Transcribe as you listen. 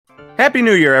Happy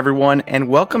New Year, everyone, and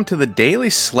welcome to the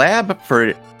Daily Slab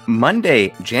for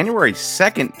Monday, January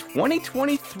 2nd,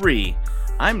 2023.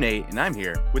 I'm Nate, and I'm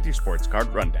here with your Sports Card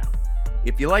Rundown.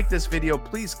 If you like this video,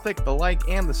 please click the like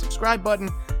and the subscribe button.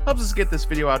 Helps us get this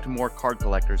video out to more card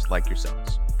collectors like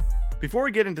yourselves. Before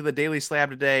we get into the Daily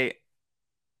Slab today,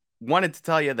 wanted to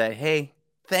tell you that, hey,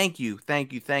 thank you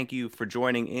for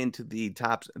joining into the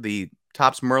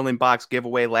Topps Merlin box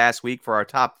giveaway last week for our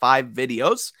top 5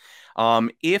 videos.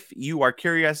 If you are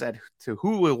curious as to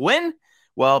who will win,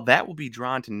 well, that will be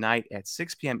drawn tonight at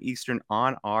 6 p.m. Eastern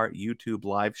on our YouTube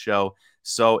live show.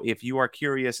 So if you are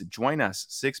curious, join us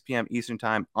 6 p.m. Eastern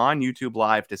time on YouTube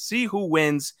live to see who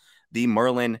wins the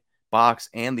Merlin box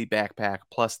and the backpack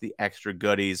plus the extra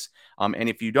goodies. And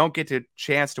if you don't get a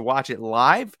chance to watch it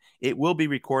live, it will be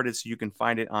recorded so you can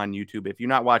find it on YouTube. If you're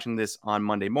not watching this on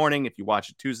Monday morning, if you watch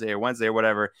it Tuesday or Wednesday or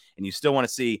whatever, and you still want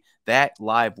to see that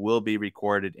live, will be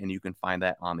recorded, and you can find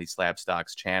that on the Slab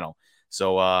Stocks channel.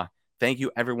 So thank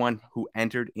you everyone who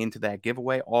entered into that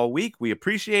giveaway all week. We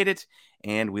appreciate it,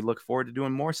 and we look forward to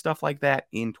doing more stuff like that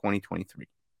in 2023.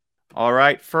 All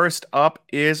right, first up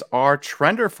is our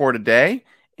trender for today.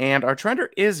 And our trender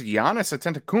is Giannis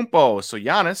Antetokounmpo. So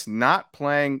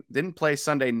Giannis didn't play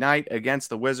Sunday night against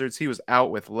the Wizards. He was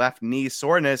out with left knee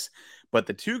soreness. But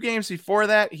the 2 games before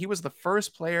that, he was the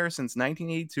first player since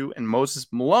 1982 and Moses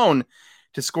Malone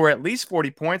to score at least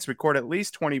 40 points, record at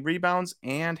least 20 rebounds,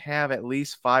 and have at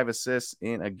least 5 assists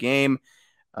in a game.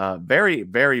 Very,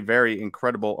 very, very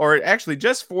incredible. Or actually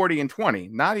just 40 and 20,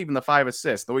 not even the 5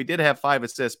 assists, though he did have 5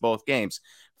 assists both games.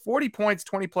 40 points,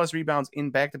 20-plus rebounds in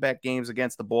back-to-back games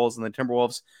against the Bulls and the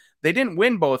Timberwolves. They didn't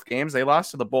win both games. They lost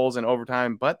to the Bulls in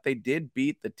overtime, but they did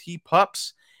beat the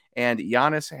T-Pups, and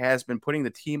Giannis has been putting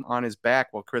the team on his back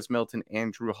while Chris Middleton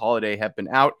and Drew Holiday have been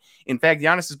out. In fact,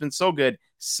 Giannis has been so good.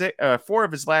 4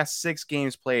 of his last 6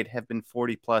 games played have been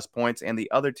 40-plus points, and the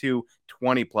other 2,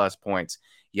 20-plus points.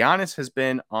 Giannis has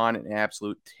been on an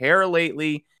absolute tear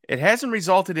lately. It hasn't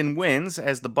resulted in wins,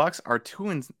 as the Bucks are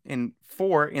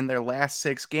 2-4 in their last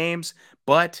 6 games,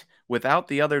 but without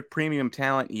the other premium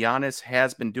talent, Giannis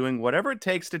has been doing whatever it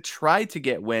takes to try to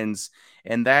get wins,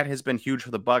 and that has been huge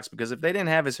for the Bucks, because if they didn't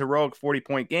have his heroic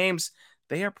 40-point games,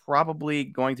 they are probably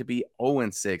going to be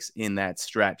 0-6 in that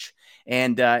stretch.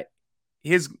 And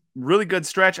his really good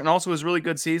stretch and also his really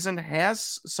good season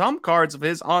has some cards of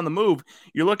his on the move.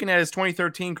 You're looking at his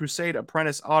 2013 Crusade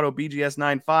Apprentice Auto BGS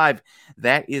 95.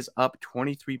 That is up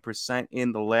 23%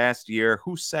 in the last year.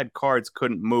 Who said cards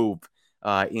couldn't move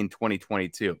in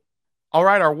 2022? All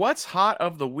right, our What's Hot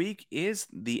of the week is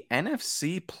the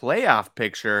NFC playoff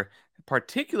picture,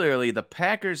 particularly the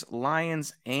Packers,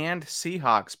 Lions, and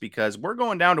Seahawks, because we're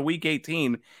going down to week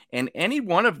 18, and any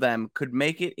one of them could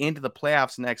make it into the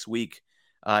playoffs next week,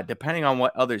 depending on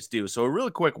what others do. So a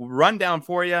really quick rundown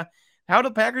for you. How do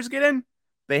the Packers get in?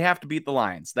 They have to beat the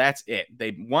Lions. That's it.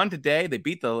 They won today. They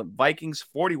beat the Vikings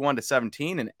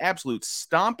 41-17, an absolute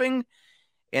stomping.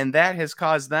 And that has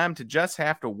caused them to just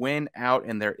have to win out,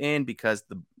 and they're in, because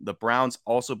the Browns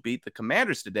also beat the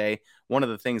Commanders today, one of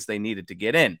the things they needed to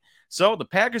get in. So the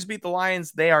Packers beat the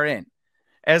Lions. They are in.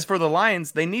 As for the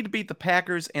Lions, they need to beat the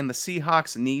Packers, and the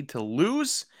Seahawks need to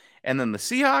lose. And then the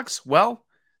Seahawks, well,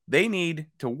 they need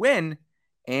to win,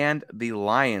 and the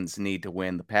Lions need to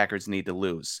win. The Packers need to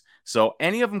lose. So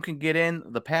any of them can get in.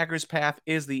 The Packers' path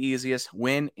is the easiest.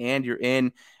 Win, and you're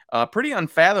in. Pretty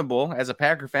unfathomable as a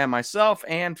Packer fan myself,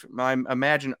 and I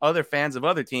imagine other fans of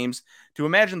other teams, to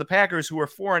imagine the Packers, who are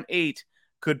 4-8,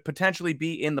 could potentially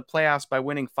be in the playoffs by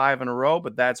winning 5 in a row,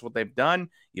 but that's what they've done.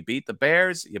 You beat the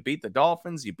Bears, you beat the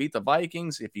Dolphins, you beat the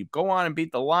Vikings. If you go on and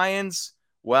beat the Lions,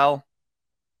 well,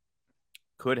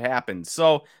 could happen.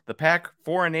 So the Pack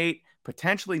 4-8,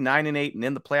 potentially 9-8, and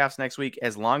in the playoffs next week,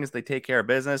 as long as they take care of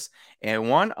business. And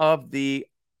one of the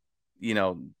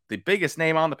biggest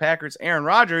name on the Packers, Aaron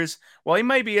Rodgers, well, he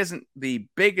maybe isn't the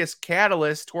biggest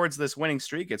catalyst towards this winning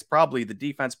streak. It's probably the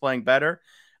defense playing better,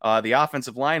 the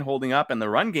offensive line holding up, and the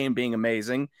run game being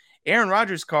amazing. Aaron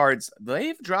Rodgers cards,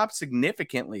 they've dropped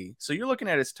significantly. So you're looking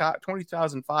at his top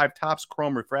 2005 Topps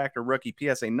Chrome Refractor Rookie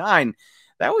PSA 9.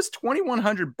 That was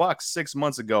 $2,100 6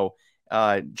 months ago,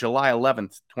 July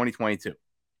 11th, 2022.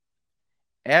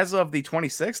 As of the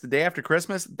 26th, the day after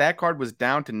Christmas, that card was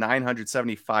down to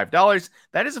 $975.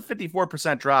 That is a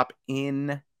 54% drop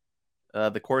in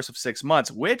the course of 6 months,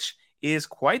 which is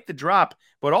quite the drop,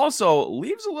 but also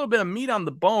leaves a little bit of meat on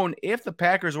the bone if the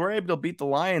Packers were able to beat the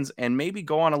Lions and maybe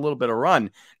go on a little bit of run.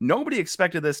 Nobody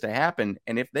expected this to happen,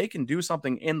 and if they can do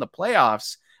something in the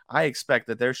playoffs, I expect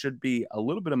that there should be a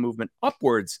little bit of movement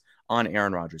upwards on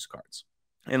Aaron Rodgers cards.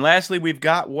 And lastly, we've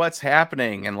got what's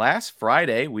happening. And last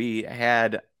Friday, we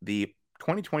had the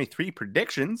 2023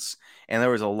 predictions, and there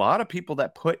was a lot of people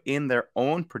that put in their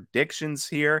own predictions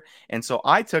here. And so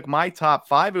I took my top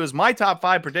 5. It was my top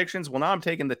 5 predictions. Well, now I'm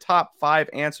taking the top 5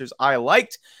 answers I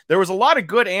liked. There was a lot of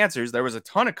good answers. There was a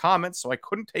ton of comments, so I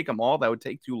couldn't take them all. That would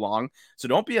take too long. So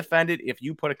don't be offended if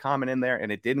you put a comment in there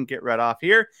and it didn't get read off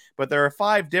here. But there are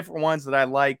 5 different ones that I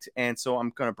liked, and so I'm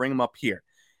going to bring them up here.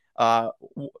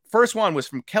 First one was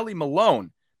from Kelly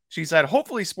Malone. She said,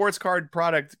 hopefully sports card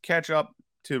product catch up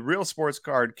to real sports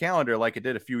card calendar like it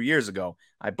did a few years ago.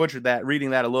 I butchered that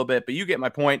reading that a little bit, but you get my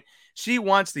point. She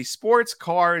wants the sports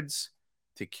cards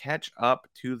to catch up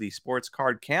to the sports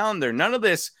card calendar. None of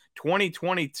this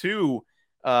 2022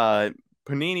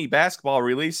 Panini basketball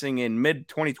releasing in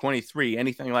mid-2023,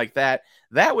 anything like that.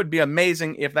 That would be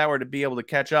amazing if that were to be able to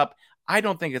catch up. I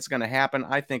don't think it's going to happen.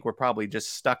 I think we're probably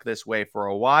just stuck this way for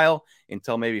a while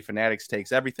until maybe Fanatics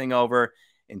takes everything over.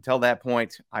 Until that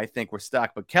point, I think we're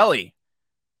stuck. But Kelly,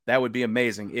 that would be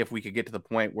amazing if we could get to the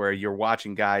point where you're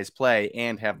watching guys play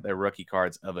and have their rookie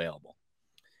cards available.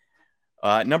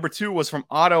 Number 2 was from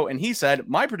Otto, and he said,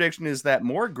 my prediction is that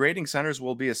more grading centers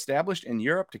will be established in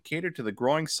Europe to cater to the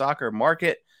growing soccer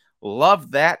market.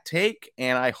 Love that take,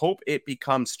 and I hope it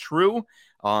becomes true.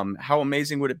 How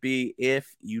amazing would it be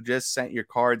if you just sent your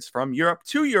cards from Europe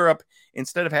to Europe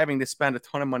instead of having to spend a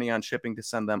ton of money on shipping to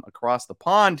send them across the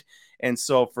pond? And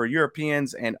so for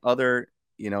Europeans and other,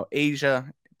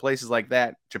 Asia, places like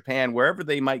that, Japan, wherever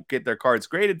they might get their cards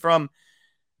graded from,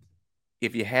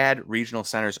 if you had regional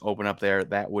centers open up there,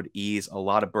 that would ease a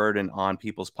lot of burden on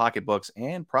people's pocketbooks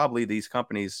and probably these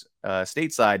companies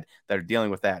stateside that are dealing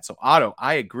with that. So Otto,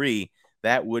 I agree.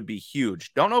 That would be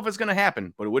huge. Don't know if it's going to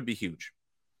happen, but it would be huge.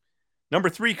 Number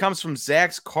 3 comes from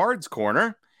Zach's Cards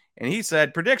Corner, and he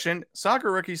said, prediction, soccer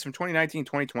rookies from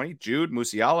 2019-2020, Jude,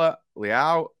 Musiala,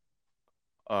 Leao,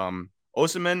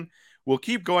 Osimhen, will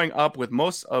keep going up with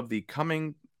most of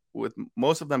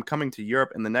them coming to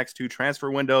Europe in the next 2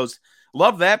 transfer windows.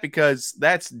 Love that, because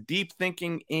that's deep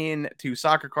thinking into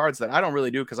soccer cards that I don't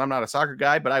really do because I'm not a soccer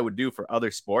guy, but I would do for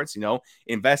other sports,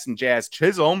 invest in Jazz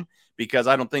Chisholm because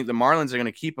I don't think the Marlins are going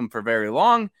to keep him for very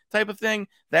long type of thing.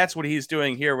 That's what he's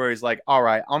doing here, where he's like, all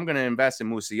right, I'm going to invest in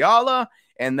Musiala.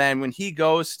 And then when he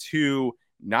goes to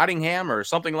Nottingham or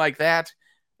something like that,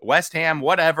 West Ham,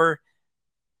 whatever,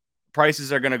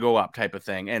 prices are going to go up type of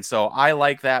thing. And so I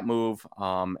like that move.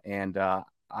 And I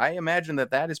imagine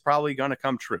that is probably going to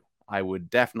come true. I would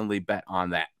definitely bet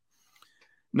on that.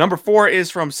 Number 4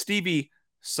 is from Stevie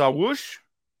Sawush.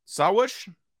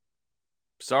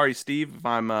 Sorry, Steve, if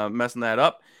I'm messing that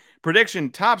up. Prediction,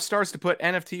 Topps starts to put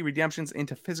NFT redemptions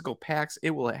into physical packs.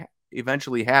 It will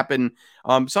eventually happen.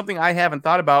 Something I haven't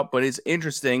thought about, but is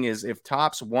interesting, is if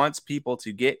Topps wants people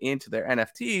to get into their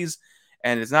NFTs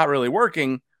and it's not really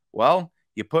working, well,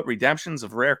 you put redemptions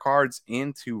of rare cards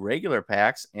into regular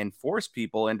packs and force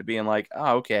people into being like,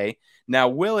 oh, okay. Now,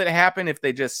 will it happen if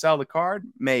they just sell the card?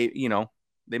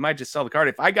 They might just sell the card.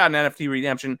 If I got an NFT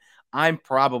redemption, I'm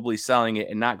probably selling it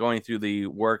and not going through the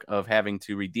work of having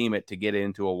to redeem it to get it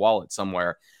into a wallet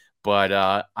somewhere. But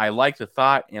I like the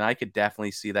thought, and I could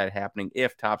definitely see that happening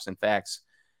if Topps and Facts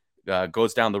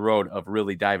goes down the road of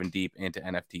really diving deep into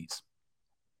NFTs.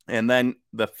 And then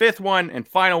the 5th one and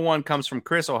final one comes from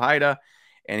Chris Ojeda,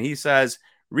 and he says,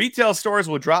 retail stores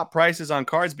will drop prices on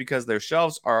cards because their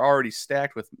shelves are already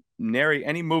stacked with nary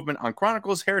any movement on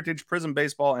Chronicles, Heritage, Prism,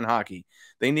 Baseball, and Hockey.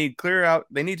 They need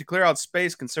to clear out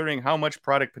space considering how much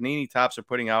product Panini Topps are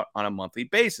putting out on a monthly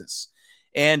basis.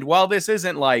 And while this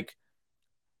isn't like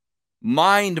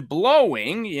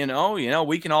mind-blowing,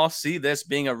 we can all see this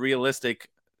being a realistic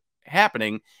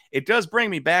happening, it does bring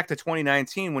me back to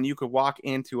 2019 when you could walk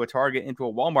into a Target, into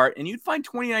a Walmart, and you'd find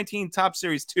 2019 Topps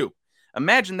Series 2.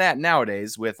 Imagine that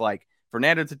nowadays with like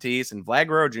Fernando Tatis and Vlad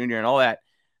Guerrero Jr. and all that.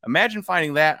 Imagine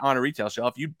finding that on a retail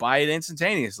shelf. You'd buy it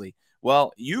instantaneously.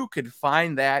 Well, you could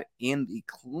find that in the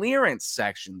clearance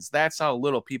sections. That's how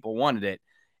little people wanted it.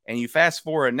 And you fast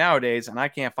forward nowadays, and I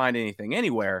can't find anything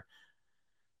anywhere.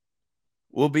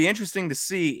 Will be interesting to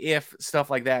see if stuff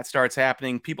like that starts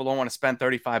happening. People don't want to spend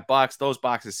 $35. Those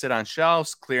boxes sit on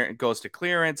shelves. It goes to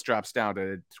clearance, drops down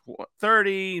to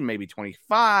 30, maybe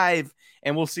 25,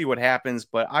 and we'll see what happens.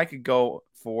 But I could go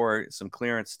for some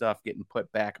clearance stuff getting put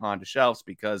back onto shelves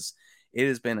because it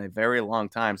has been a very long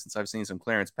time since I've seen some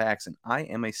clearance packs, and I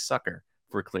am a sucker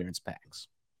for clearance packs.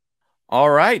 All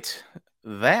right.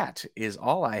 That is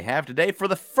all I have today for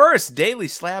the first Daily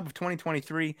Slab of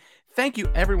 2023. Thank you,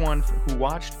 everyone who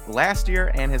watched last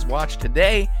year and has watched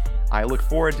today. I look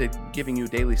forward to giving you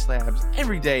Daily Slabs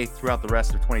every day throughout the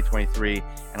rest of 2023,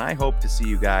 and I hope to see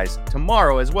you guys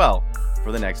tomorrow as well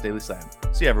for the next Daily Slab.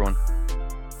 See you, everyone.